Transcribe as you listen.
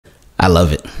I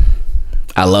love it.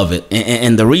 I love it.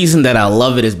 And the reason that I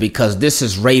love it is because this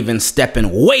is Ravens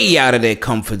stepping way out of their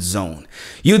comfort zone.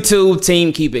 YouTube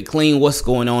team, keep it clean. What's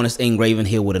going on? It's Ingraven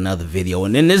here with another video.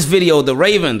 And in this video, the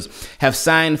Ravens have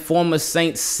signed former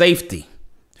Saints safety,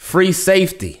 free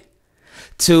safety,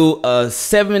 to a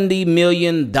 $70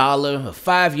 million, a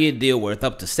 5-year deal worth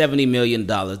up to $70 million.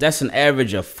 That's an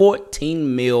average of $14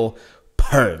 million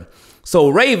per. So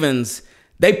Ravens,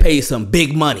 they pay some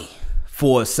big money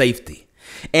for safety.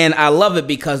 And I love it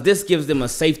because this gives them a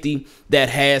safety that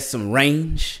has some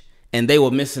range, and they were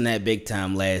missing that big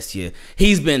time last year.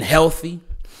 He's been healthy.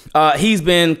 He's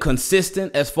been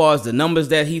consistent as far as the numbers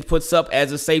that he puts up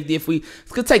as a safety. If we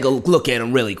could take a look at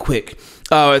him really quick.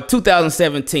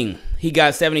 2017, he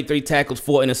got 73 tackles,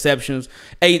 4 interceptions.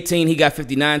 18, he got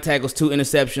 59 tackles, 2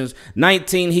 interceptions.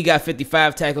 19, he got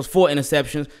 55 tackles, 4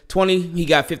 interceptions. 20, he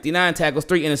got 59 tackles,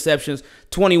 3 interceptions.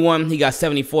 21, he got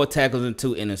 74 tackles and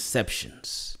 2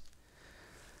 interceptions.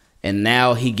 And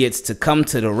now he gets to come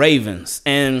to the Ravens.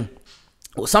 And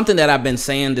something that I've been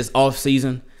saying this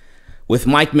offseason, with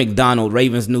Mike McDonald,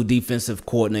 Ravens' new defensive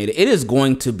coordinator, it is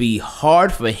going to be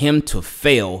hard for him to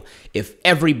fail if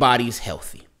everybody's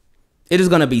healthy. It is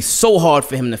going to be so hard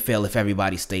for him to fail if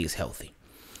everybody stays healthy.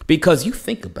 Because you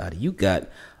think about it, you got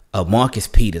Marcus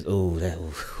Peters.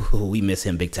 Oh, we missed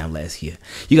him big time last year.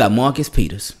 You got Marcus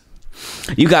Peters.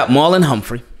 You got Marlon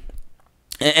Humphrey.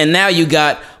 And now you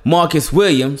got Marcus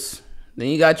Williams. Then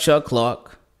you got Chuck Clark.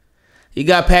 You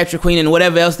got Patrick Queen and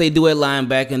whatever else they do at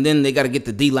linebacker, and then they got to get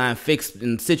the D-line fixed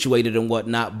and situated and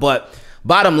whatnot. But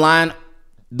bottom line,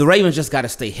 the Ravens just got to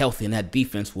stay healthy, and that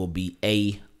defense will be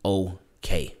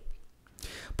A-OK.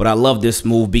 But I love this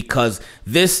move because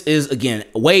this is, again,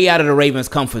 way out of the Ravens'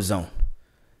 comfort zone.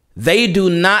 They do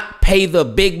not pay the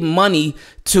big money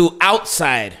to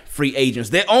outside free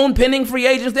agents. Their own pending free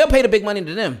agents, they'll pay the big money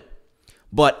to them.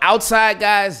 But outside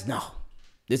guys, no.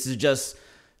 This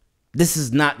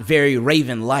is not very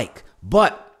Raven-like.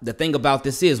 But the thing about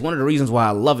this is, one of the reasons why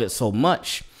I love it so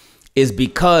much is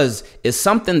because it's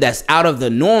something that's out of the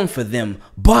norm for them.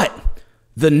 But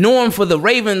the norm for the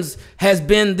Ravens has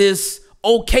been this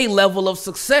okay level of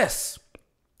success.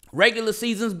 Regular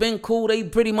season's been cool. They've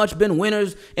pretty much been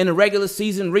winners in the regular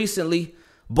season recently.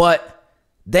 But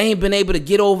they ain't been able to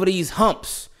get over these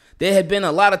humps. There had been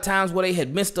a lot of times where they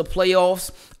had missed the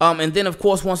playoffs. And then, of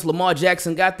course, once Lamar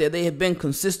Jackson got there, they had been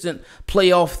consistent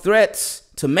playoff threats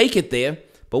to make it there.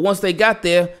 But once they got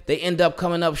there, they end up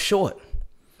coming up short.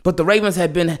 But the Ravens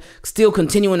had been still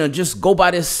continuing to just go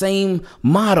by this same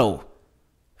motto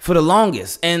for the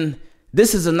longest. And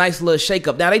this is a nice little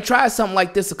shakeup. Now, they tried something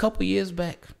like this a couple years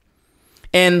back.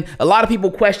 And a lot of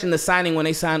people questioned the signing when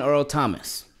they signed Earl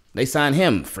Thomas. They signed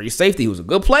him, free safety. He was a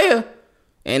good player.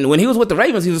 And when he was with the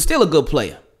Ravens, he was still a good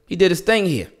player. He did his thing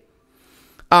here.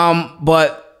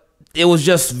 But it was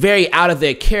just very out of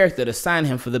their character to sign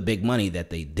him for the big money that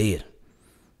they did.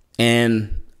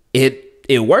 And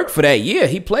it worked for that year.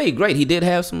 He played great. He did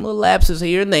have some little lapses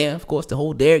here and there. Of course, the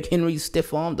whole Derrick Henry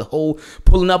stiff arm, the whole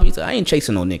pulling up. He said, I ain't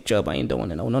chasing no Nick Chubb. I ain't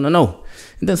doing it. No.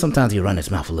 And then sometimes he run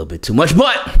his mouth a little bit too much.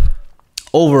 But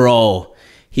overall,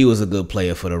 he was a good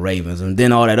player for the Ravens. And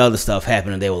then all that other stuff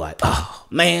happened, and they were like, oh,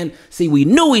 man, see, we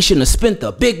knew we shouldn't have spent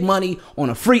the big money on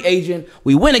a free agent.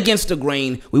 We went against the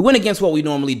grain. We went against what we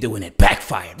normally do, and it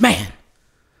backfired, man.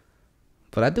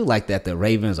 But I do like that the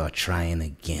Ravens are trying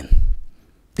again.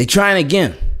 They're trying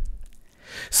again.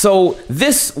 So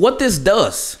what this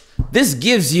does, this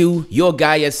gives you your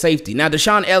guy at safety. Now,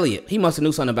 Deshaun Elliott, he must have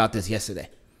knew something about this yesterday.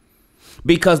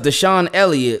 Because Deshaun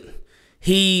Elliott,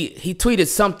 he tweeted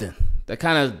something that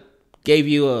kind of gave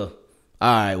you a, all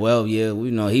right, well, yeah,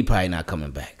 we know he probably not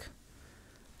coming back.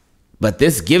 But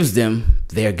this gives them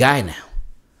their guy now.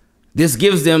 This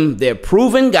gives them their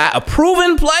proven guy, a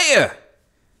proven player.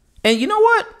 And you know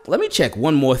what? Let me check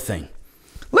one more thing.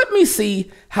 Let me see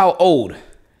how old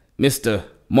Mr.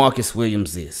 Marcus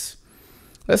Williams is.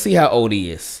 Let's see how old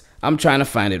he is. I'm trying to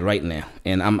find it right now,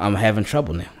 and I'm having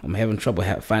trouble now. I'm having trouble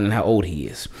finding how old he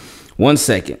is. 1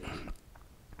 second.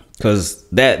 Because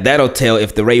that'll tell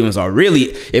if the Ravens are really,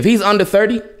 if he's under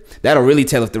 30, that'll really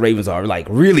tell if the Ravens are like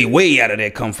really way out of their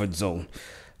comfort zone.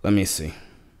 Let me see.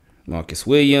 Marcus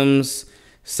Williams,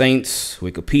 Saints,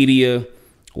 Wikipedia,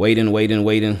 waiting.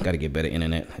 Got to get better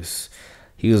internet.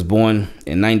 He was born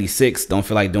in 96. Don't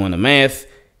feel like doing the math.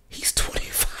 He's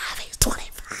 25.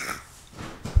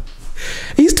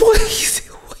 He's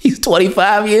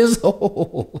 25 years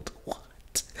old.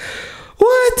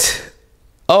 What?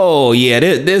 Oh, yeah,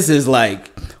 this is like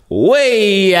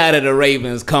way out of the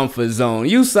Ravens' comfort zone.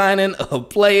 You signing a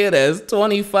player that's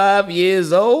 25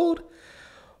 years old?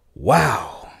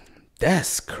 Wow,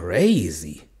 that's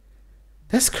crazy.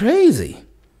 That's crazy.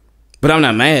 But I'm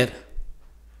not mad.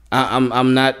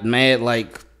 I'm not mad,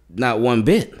 like, not one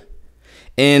bit.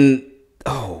 And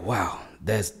oh wow,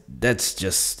 that's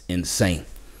just insane.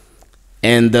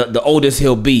 And the oldest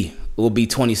he'll be will be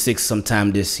 26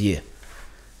 sometime this year.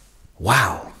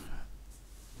 Wow.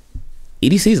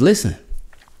 EDC's listening.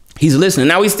 He's listening.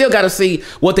 Now we still got to see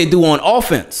what they do on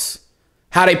offense,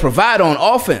 how they provide on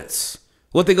offense,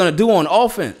 what they're going to do on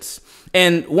offense.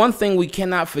 And one thing we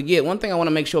cannot forget, one thing I want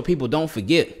to make sure people don't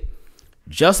forget,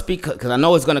 just because I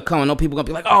know it's going to come, I know people are going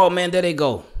to be like, oh man, there they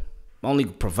go. Only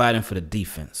providing for the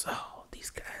defense. Oh,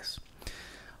 these guys.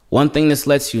 One thing this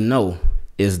lets you know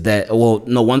is that, well,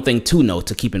 no, one thing to know,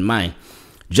 to keep in mind,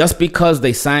 just because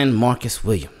they signed Marcus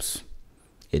Williams,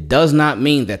 it does not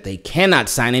mean that they cannot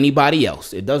sign anybody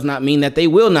else. It does not mean that they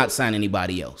will not sign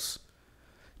anybody else.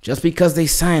 Just because they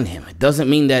signed him, it doesn't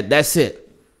mean that that's it.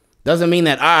 Doesn't mean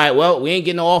that, all right, well, we ain't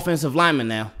getting no offensive lineman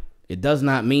now. It does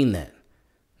not mean that.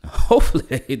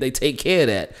 Hopefully they take care of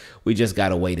that. We just got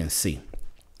to wait and see.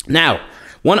 Now,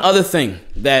 one other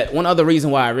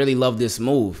reason why I really love this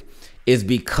move is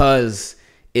because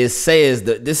it says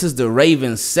that this is the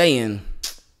Ravens saying,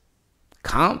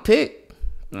 comp pick?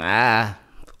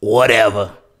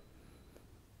 Whatever.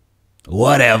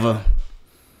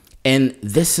 And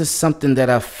this is something that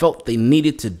I felt they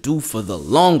needed to do for the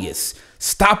longest.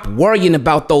 Stop worrying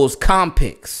about those comp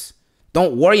picks.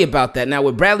 Don't worry about that. Now,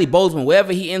 with Bradley Bozeman,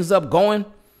 wherever he ends up going,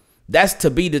 that's to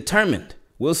be determined.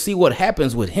 We'll see what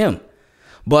happens with him.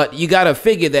 But you got to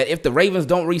figure that if the Ravens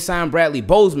don't re-sign Bradley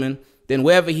Bozeman, then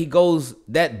wherever he goes,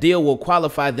 that deal will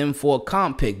qualify them for a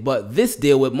comp pick. But this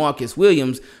deal with Marcus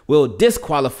Williams will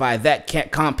disqualify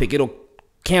that comp pick. It'll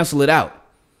cancel it out.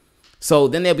 So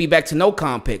then they'll be back to no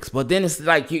comp picks. But then it's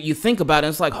like you think about it,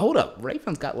 it's like, hold up,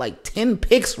 Ravens got like 10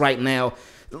 picks right now,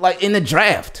 like in the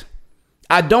draft.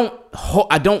 I don't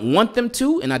want them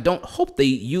to, and I don't hope they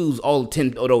use all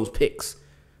 10 of those picks.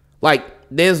 Like,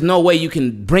 there's no way you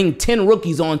can bring 10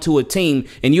 rookies onto a team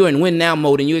and you're in win now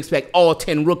mode and you expect all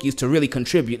 10 rookies to really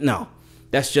contribute. No,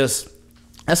 that's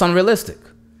unrealistic.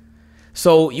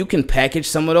 So you can package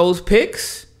some of those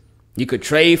picks. You could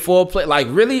trade for a play. Like,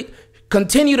 really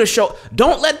continue to show.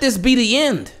 Don't let this be the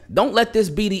end. Don't let this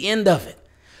be the end of it.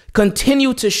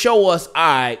 Continue to show us, all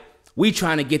right, we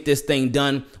trying to get this thing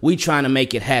done. We trying to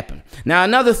make it happen. Now,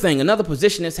 another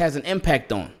position this has an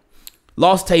impact on.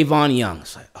 Lost Tavon Young.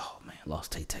 It's like, oh, man,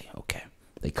 lost Tay-Tay. Okay.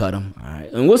 They cut him. All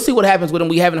right. And we'll see what happens with him.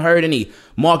 We haven't heard any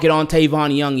market on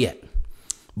Tavon Young yet.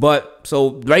 But,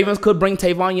 so, Ravens could bring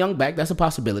Tavon Young back. That's a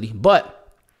possibility.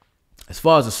 But, as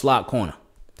far as a slot corner,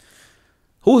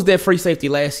 who was their free safety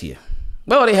last year?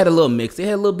 Well, they had a little mix. They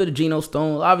had a little bit of Geno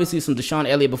Stone. Obviously, some Deshaun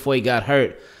Elliott before he got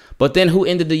hurt. But then who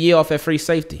ended the year off at free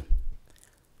safety?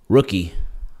 Rookie,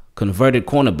 converted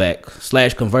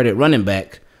cornerback / converted running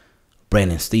back,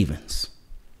 Brandon Stephens.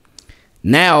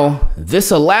 Now,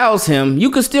 this allows him,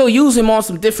 you could still use him on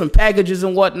some different packages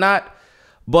and whatnot,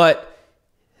 but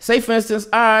say, for instance,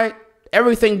 all right,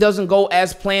 everything doesn't go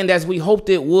as planned as we hoped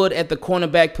it would at the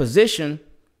cornerback position.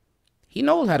 He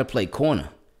knows how to play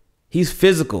corner. He's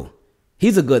physical.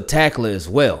 He's a good tackler as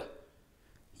well.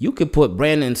 You could put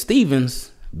Brandon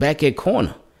Stephens back at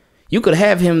corner. You could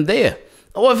have him there.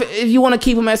 Or if you want to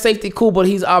keep him at safety, cool, but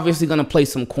he's obviously going to play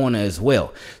some corner as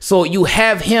well. So you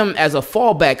have him as a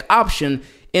fallback option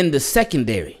in the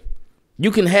secondary. You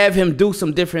can have him do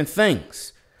some different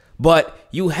things. But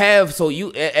you have,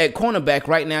 at cornerback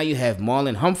right now, you have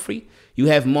Marlon Humphrey, you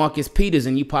have Marcus Peters,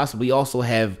 and you possibly also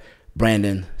have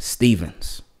Brandon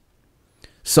Stephens.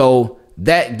 So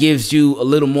that gives you a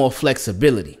little more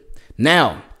flexibility.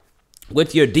 Now,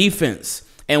 with your defense,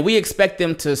 and we expect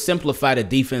them to simplify the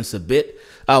defense a bit.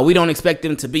 We don't expect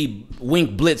them to be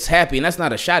Wink Blitz happy, and that's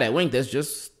not a shot at Wink. That's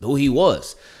just who he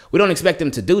was. We don't expect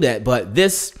them to do that, but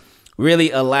this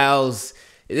really allows,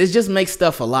 this just makes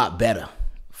stuff a lot better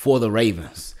for the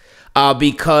Ravens.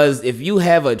 Because if you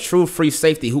have a true free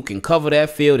safety who can cover that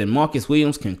field, and Marcus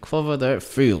Williams can cover that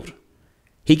field,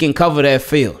 he can cover that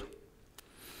field.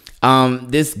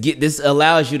 This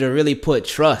allows you to really put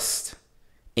trust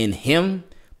in him,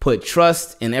 put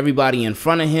trust in everybody in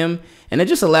front of him, and it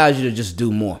just allows you to just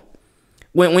do more.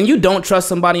 When you don't trust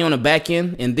somebody on the back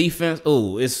end in defense,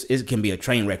 it can be a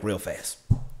train wreck real fast.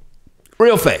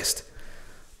 Real fast.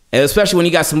 And especially when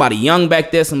you got somebody young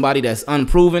back there, somebody that's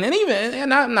unproven.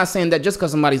 And I'm not saying that just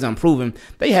because somebody's unproven,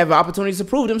 they have opportunities to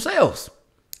prove themselves.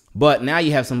 But now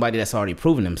you have somebody that's already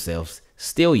proven themselves,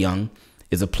 still young,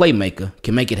 is a playmaker,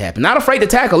 can make it happen. Not afraid to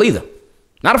tackle either.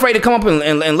 Not afraid to come up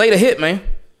and lay the hit, man.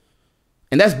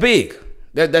 And that's big.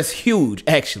 That's huge,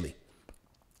 actually.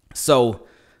 So,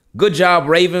 good job,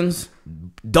 Ravens.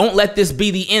 Don't let this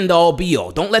be the end all be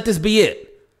all. Don't let this be it.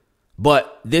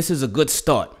 But this is a good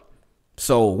start.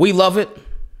 So we love it.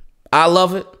 I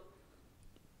love it.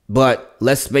 But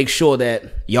let's make sure that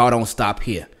y'all don't stop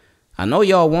here. I know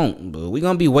y'all won't, but we're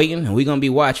going to be waiting and we're going to be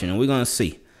watching and we're going to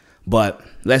see. But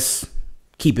let's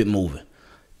keep it moving.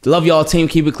 Love y'all, team.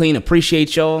 Keep it clean.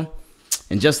 Appreciate y'all.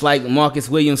 And just like Marcus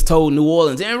Williams told New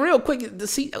Orleans, and real quick,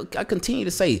 I continue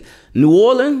to say, New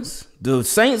Orleans, the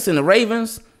Saints and the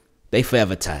Ravens, they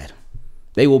forever tied.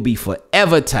 They will be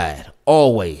forever tied.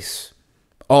 Always.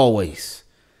 Always.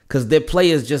 Because their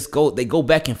players they go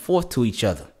back and forth to each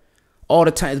other. All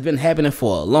the time. It's been happening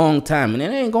for a long time, and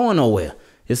it ain't going nowhere.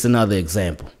 It's another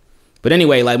example. But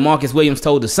anyway, like Marcus Williams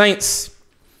told the Saints,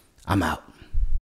 I'm out.